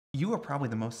You are probably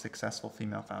the most successful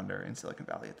female founder in Silicon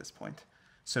Valley at this point.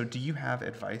 So, do you have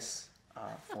advice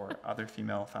for other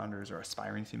female founders or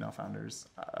aspiring female founders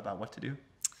about what to do?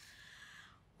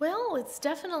 Well, it's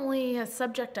definitely a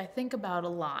subject I think about a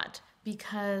lot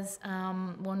because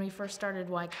when we first started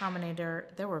Y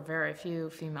Combinator, there were very few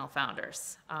female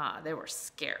founders. They were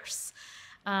scarce.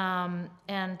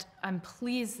 And I'm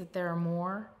pleased that there are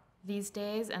more these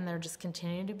days, and there just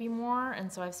continue to be more.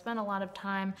 And so I've spent a lot of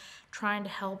time trying to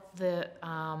help the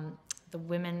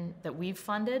women that we've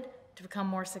funded to become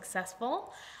more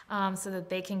successful, so that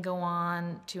they can go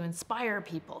on to inspire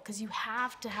people. Because you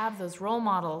have to have those role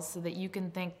models so that you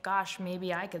can think, gosh,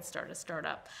 maybe I could start a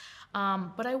startup.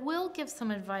 But I will give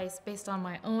some advice based on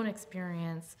my own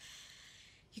experience.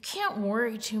 You can't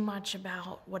worry too much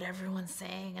about what everyone's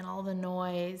saying and all the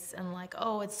noise and like,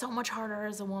 oh, it's so much harder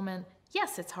as a woman.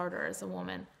 Yes, it's harder as a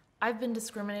woman. I've been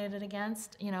discriminated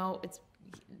against,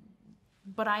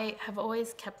 but I have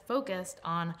always kept focused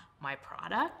on my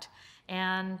product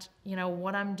and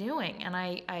what I'm doing, and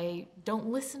I don't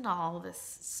listen to all this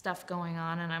stuff going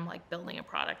on, and I'm like building a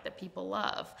product that people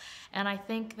love. And I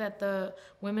think that the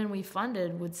women we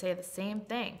funded would say the same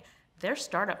thing. They're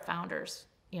startup founders.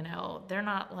 They're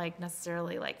not like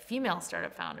necessarily like female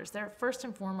startup founders. They're first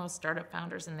and foremost startup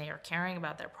founders, and they are caring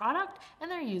about their product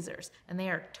and their users, and they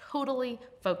are totally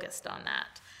focused on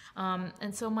that.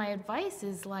 And so my advice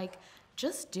is like,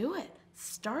 just do it.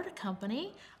 Start a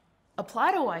company,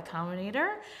 apply to Y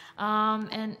Combinator,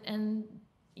 and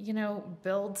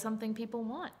build something people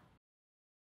want.